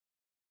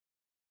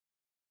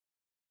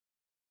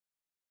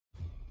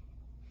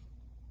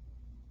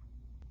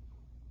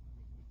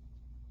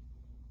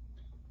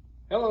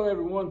Hello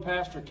everyone,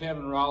 Pastor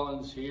Kevin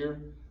Rollins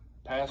here,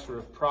 pastor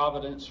of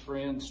Providence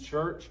Friends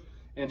Church.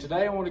 And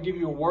today I want to give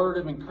you a word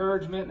of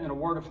encouragement and a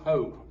word of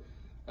hope.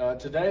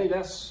 Today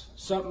that's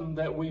something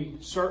that we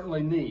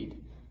certainly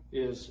need,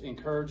 is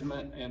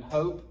encouragement and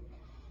hope.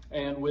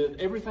 And with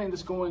everything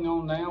that's going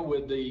on now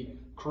with the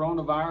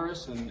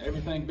coronavirus and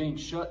everything being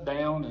shut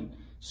down and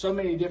so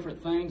many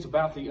different things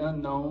about the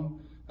unknown,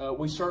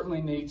 we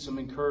certainly need some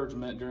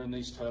encouragement during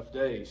these tough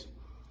days.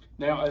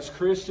 Now, as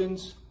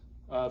Christians,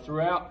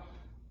 throughout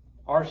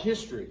our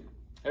history,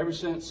 ever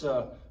since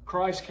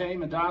Christ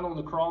came and died on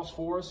the cross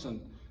for us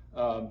and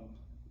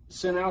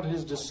sent out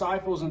his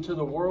disciples into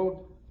the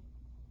world,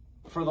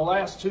 for the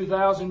last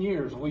 2,000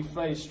 years, we've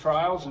faced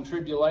trials and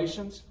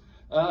tribulations,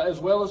 as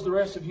well as the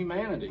rest of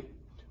humanity.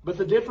 But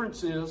the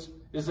difference is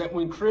that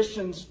when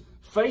Christians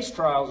face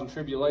trials and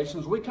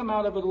tribulations, we come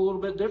out of it a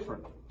little bit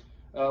different.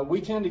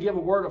 We tend to give a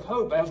word of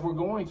hope as we're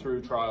going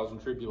through trials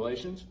and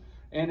tribulations,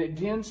 and it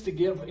tends to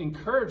give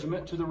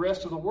encouragement to the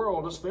rest of the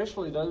world,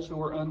 especially those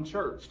who are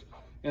unchurched.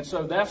 And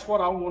so that's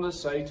what I want to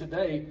say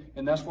today,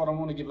 and that's what I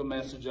want to give a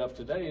message of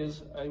today,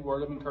 is a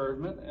word of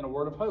encouragement and a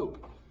word of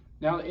hope.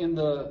 Now, in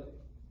the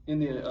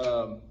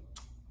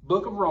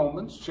book of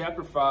Romans,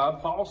 chapter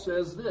 5, Paul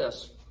says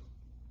this.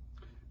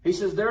 He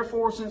says,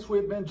 "Therefore, since we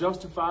have been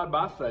justified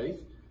by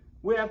faith,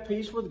 we have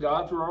peace with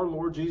God through our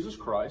Lord Jesus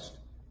Christ.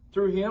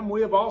 Through him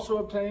we have also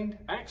obtained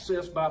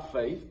access by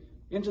faith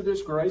into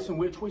this grace in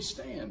which we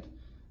stand.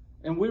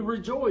 And we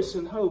rejoice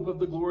in hope of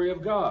the glory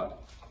of God.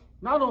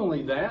 Not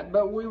only that,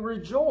 but we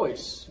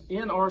rejoice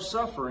in our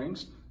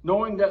sufferings,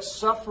 knowing that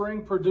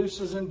suffering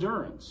produces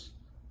endurance.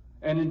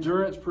 And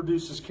endurance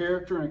produces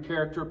character, and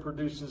character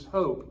produces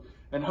hope.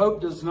 And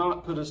hope does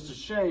not put us to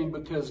shame,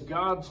 because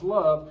God's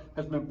love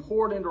has been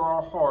poured into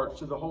our hearts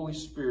through the Holy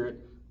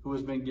Spirit who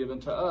has been given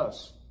to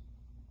us."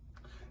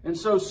 And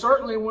so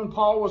certainly when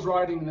Paul was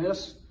writing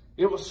this,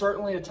 it was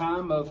certainly a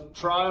time of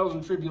trials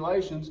and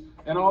tribulations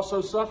and also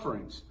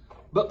sufferings.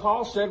 But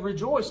Paul said,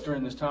 rejoice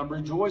during this time,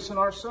 rejoice in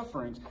our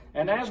sufferings.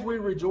 And as we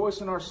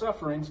rejoice in our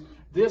sufferings,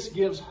 this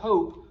gives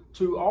hope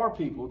to our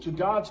people, to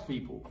God's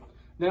people.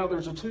 Now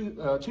there's a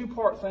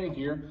two-part thing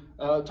here,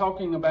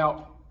 talking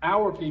about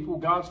our people,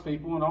 God's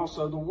people, and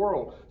also the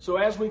world. So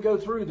as we go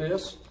through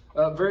this,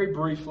 very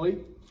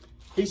briefly,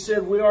 he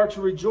said we are to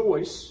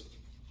rejoice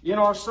in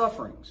our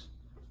sufferings.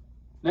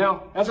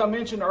 Now, as I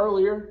mentioned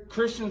earlier,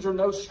 Christians are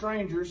no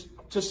strangers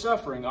to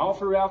suffering. All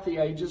throughout the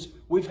ages,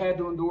 we've had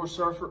to endure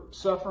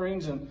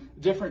sufferings and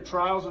different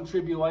trials and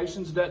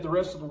tribulations that the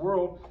rest of the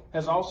world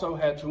has also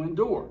had to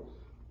endure.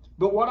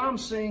 But what I'm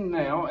seeing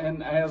now,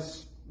 and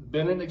has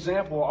been an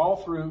example all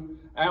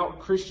throughout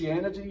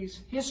Christianity's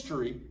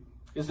history,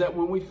 is that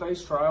when we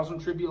face trials and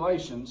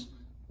tribulations,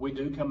 we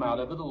do come out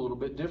of it a little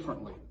bit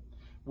differently.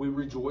 We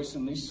rejoice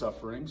in these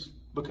sufferings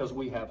because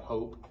we have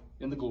hope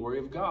in the glory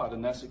of God.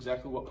 And that's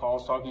exactly what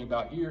Paul's talking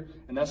about here,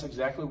 and that's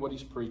exactly what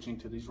he's preaching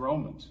to these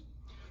Romans.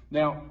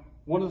 Now,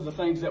 one of the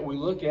things that we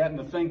look at, and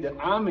the thing that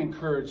I'm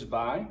encouraged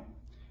by,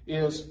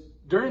 is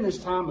during this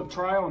time of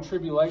trial and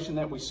tribulation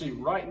that we see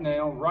right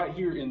now, right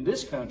here in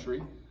this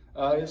country,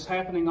 it's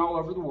happening all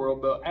over the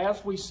world, but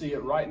as we see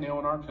it right now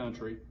in our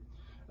country,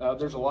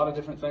 there's a lot of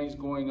different things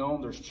going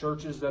on. There's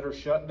churches that are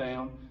shut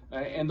down,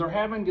 and they're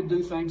having to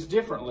do things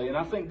differently. And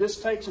I think this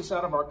takes us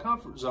out of our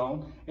comfort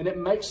zone, and it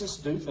makes us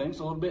do things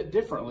a little bit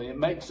differently. It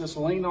makes us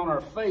lean on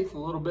our faith a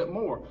little bit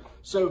more.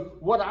 So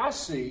what I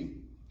see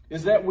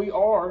is that we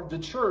are, the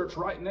church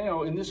right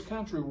now in this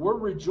country, we're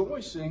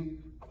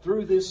rejoicing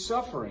through this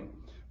suffering,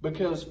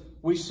 because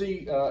we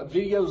see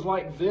videos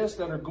like this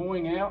that are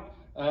going out,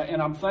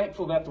 and I'm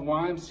thankful that the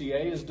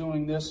YMCA is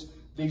doing these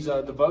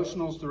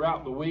devotionals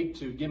throughout the week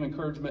to give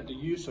encouragement to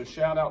you. So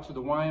shout out to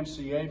the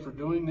YMCA for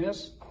doing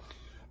this.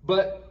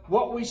 But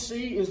what we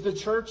see is the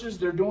churches,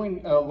 they're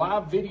doing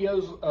live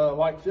videos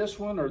like this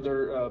one, or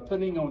they're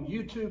putting on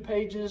YouTube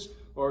pages,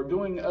 or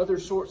doing other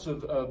sorts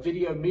of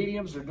video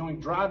mediums. They're doing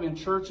drive-in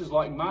churches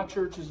like my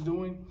church is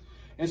doing.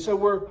 And so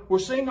we're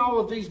seeing all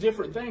of these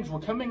different things.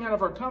 We're coming out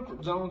of our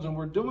comfort zones, and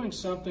we're doing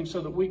something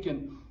so that we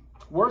can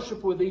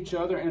worship with each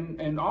other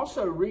and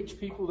also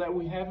reach people that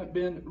we haven't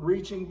been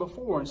reaching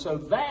before. And so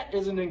that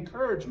is an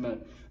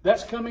encouragement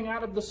that's coming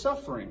out of the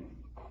suffering.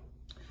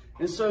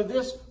 And so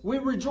we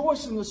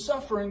rejoice in the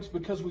sufferings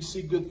because we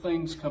see good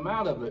things come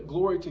out of it.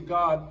 Glory to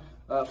God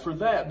for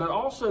that. But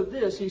also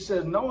this, he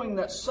says, knowing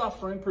that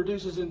suffering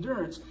produces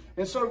endurance.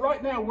 And so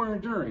right now we're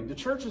enduring. The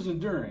church is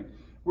enduring.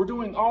 We're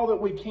doing all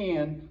that we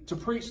can to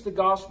preach the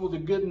gospel, the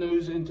good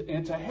news,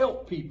 and to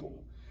help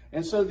people.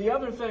 And so the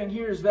other thing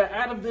here is that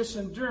out of this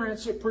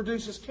endurance, it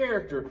produces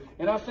character.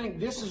 And I think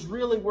this is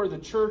really where the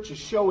church is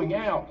showing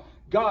out.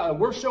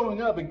 We're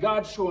showing up and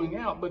God's showing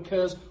out,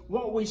 because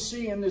what we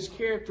see in this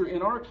character,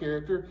 in our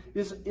character,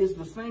 is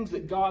the things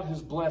that God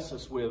has blessed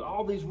us with.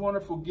 All these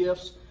wonderful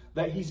gifts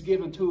that he's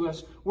given to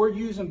us, we're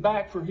using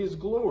back for his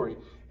glory.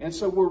 And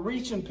so we're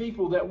reaching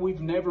people that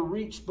we've never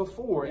reached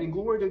before, and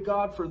glory to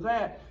God for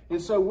that.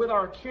 And so with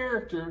our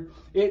character,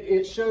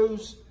 it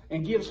shows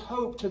and gives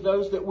hope to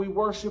those that we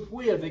worship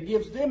with. It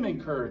gives them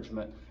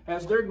encouragement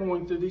as they're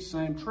going through these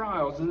same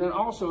trials. And then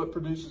also it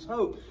produces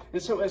hope.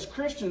 And so as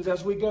Christians,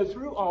 as we go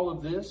through all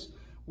of this,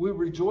 we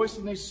rejoice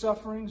in these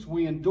sufferings,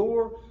 we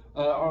endure,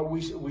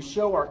 we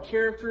show our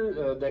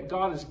character that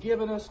God has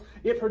given us.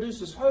 It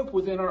produces hope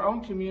within our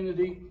own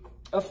community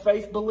of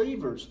faith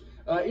believers.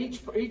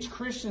 Each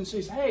Christian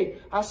sees, hey,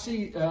 I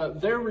see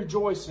they're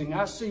rejoicing,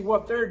 I see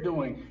what they're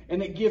doing,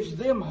 and it gives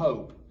them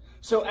hope.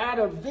 So out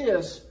of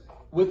this,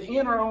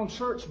 within our own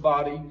church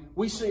body,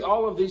 we see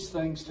all of these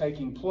things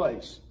taking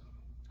place.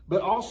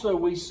 But also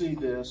we see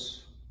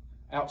this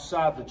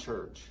outside the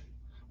church.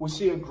 We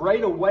see a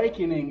great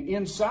awakening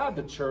inside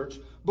the church,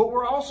 but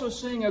we're also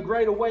seeing a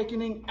great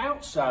awakening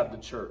outside the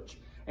church.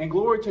 And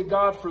glory to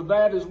God for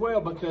that as well,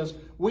 because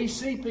we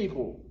see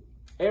people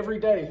every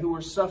day who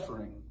are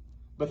suffering,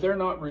 but they're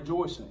not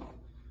rejoicing.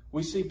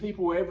 We see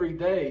people every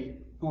day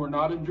who are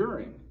not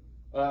enduring.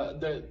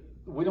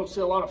 We don't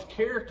see a lot of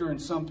character in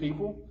some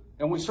people,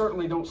 and we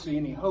certainly don't see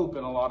any hope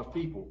in a lot of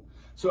people.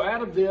 So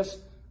out of this,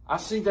 I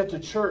see that the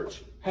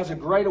church has a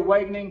great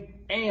awakening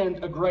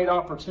and a great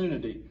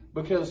opportunity,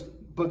 because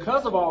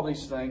of all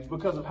these things,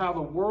 because of how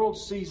the world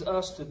sees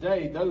us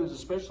today,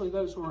 especially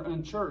those who are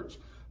in church,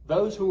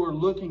 those who are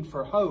looking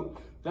for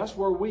hope, that's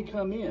where we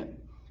come in.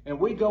 And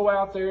we go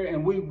out there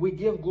and we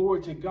give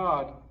glory to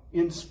God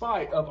in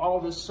spite of all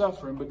this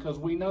suffering, because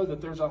we know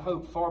that there's a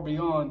hope far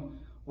beyond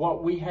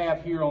what we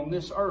have here on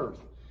this earth.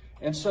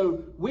 And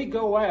so we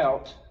go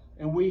out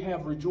and we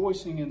have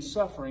rejoicing in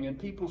suffering, and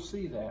people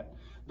see that.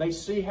 They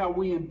see how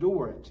we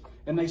endure it,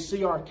 and they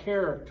see our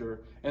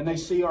character, and they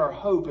see our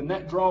hope, and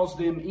that draws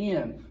them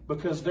in,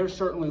 because they're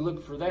certainly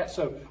looking for that.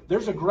 So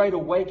there's a great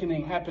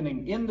awakening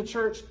happening in the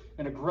church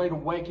and a great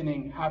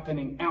awakening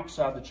happening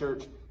outside the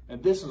church.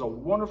 And this is a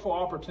wonderful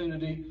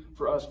opportunity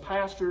for us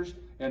pastors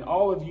and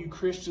all of you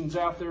Christians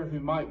out there who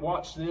might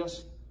watch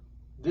this.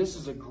 This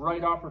is a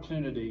great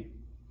opportunity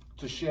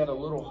to shed a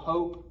little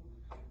hope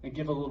and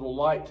give a little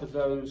light to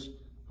those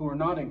who are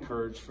not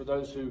encouraged, for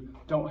those who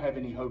don't have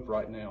any hope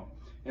right now.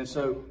 And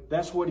so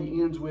that's what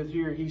he ends with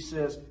here. He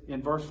says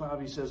in verse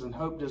 5, he says, and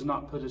hope does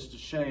not put us to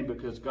shame,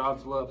 because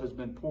God's love has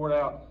been poured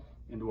out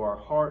into our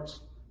hearts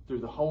through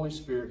the Holy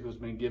Spirit who has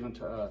been given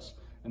to us.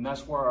 And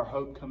that's where our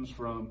hope comes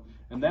from.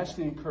 And that's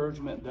the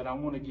encouragement that I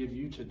want to give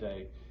you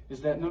today,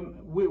 is that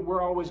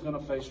we're always going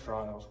to face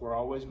trials. We're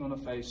always going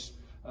to face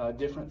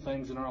different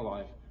things in our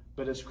life.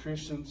 But as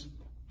Christians,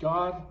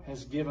 God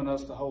has given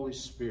us the Holy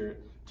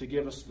Spirit to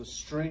give us the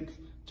strength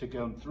to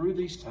go through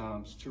these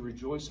times, to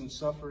rejoice in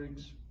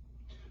sufferings,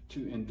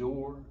 to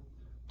endure,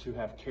 to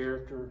have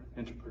character,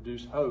 and to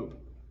produce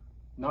hope,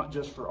 not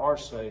just for our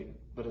sake,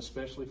 but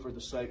especially for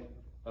the sake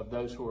of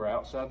those who are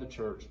outside the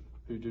church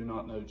who do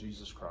not know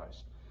Jesus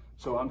Christ.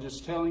 So I'm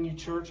just telling you,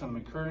 church, I'm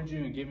encouraging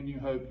you and giving you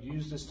hope.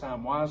 Use this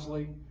time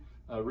wisely.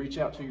 Reach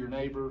out to your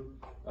neighbor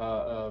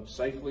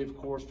safely, of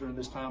course, during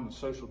this time of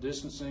social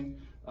distancing.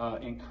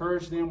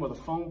 Encourage them with a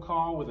phone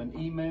call, with an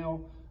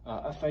email,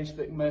 a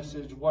Facebook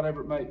message,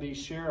 whatever it may be.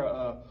 Share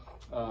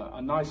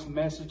a nice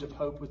message of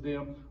hope with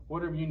them.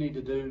 Whatever you need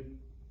to do,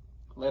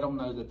 let them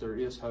know that there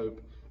is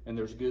hope and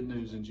there's good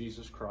news in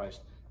Jesus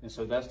Christ. And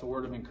so that's the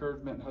word of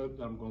encouragement and hope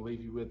that I'm going to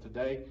leave you with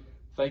today.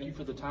 Thank you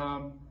for the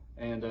time,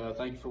 and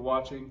thank you for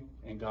watching,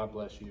 and God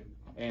bless you.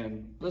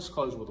 And let's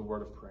close with a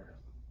word of prayer.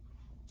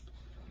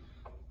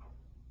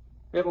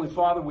 Heavenly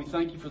Father, we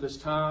thank you for this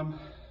time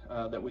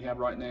that we have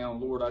right now. And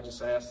Lord, I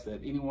just ask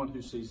that anyone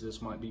who sees this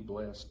might be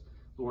blessed.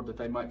 Lord, that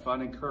they might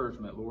find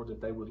encouragement. Lord,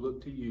 that they would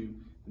look to you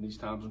in these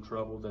times of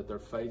trouble, that their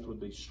faith would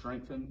be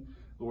strengthened.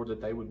 Lord,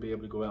 that they would be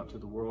able to go out into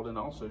the world and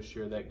also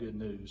share that good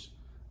news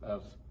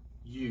of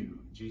you,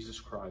 Jesus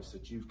Christ,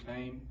 that you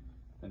came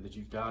and that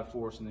you've died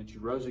for us and that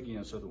you rose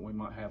again so that we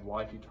might have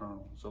life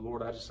eternal. So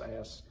Lord, I just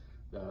ask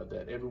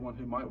that everyone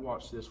who might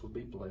watch this would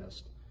be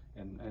blessed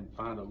and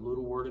find a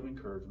little word of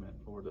encouragement,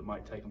 Lord, that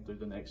might take them through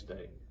the next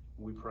day.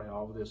 We pray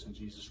all of this in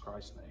Jesus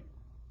Christ's name.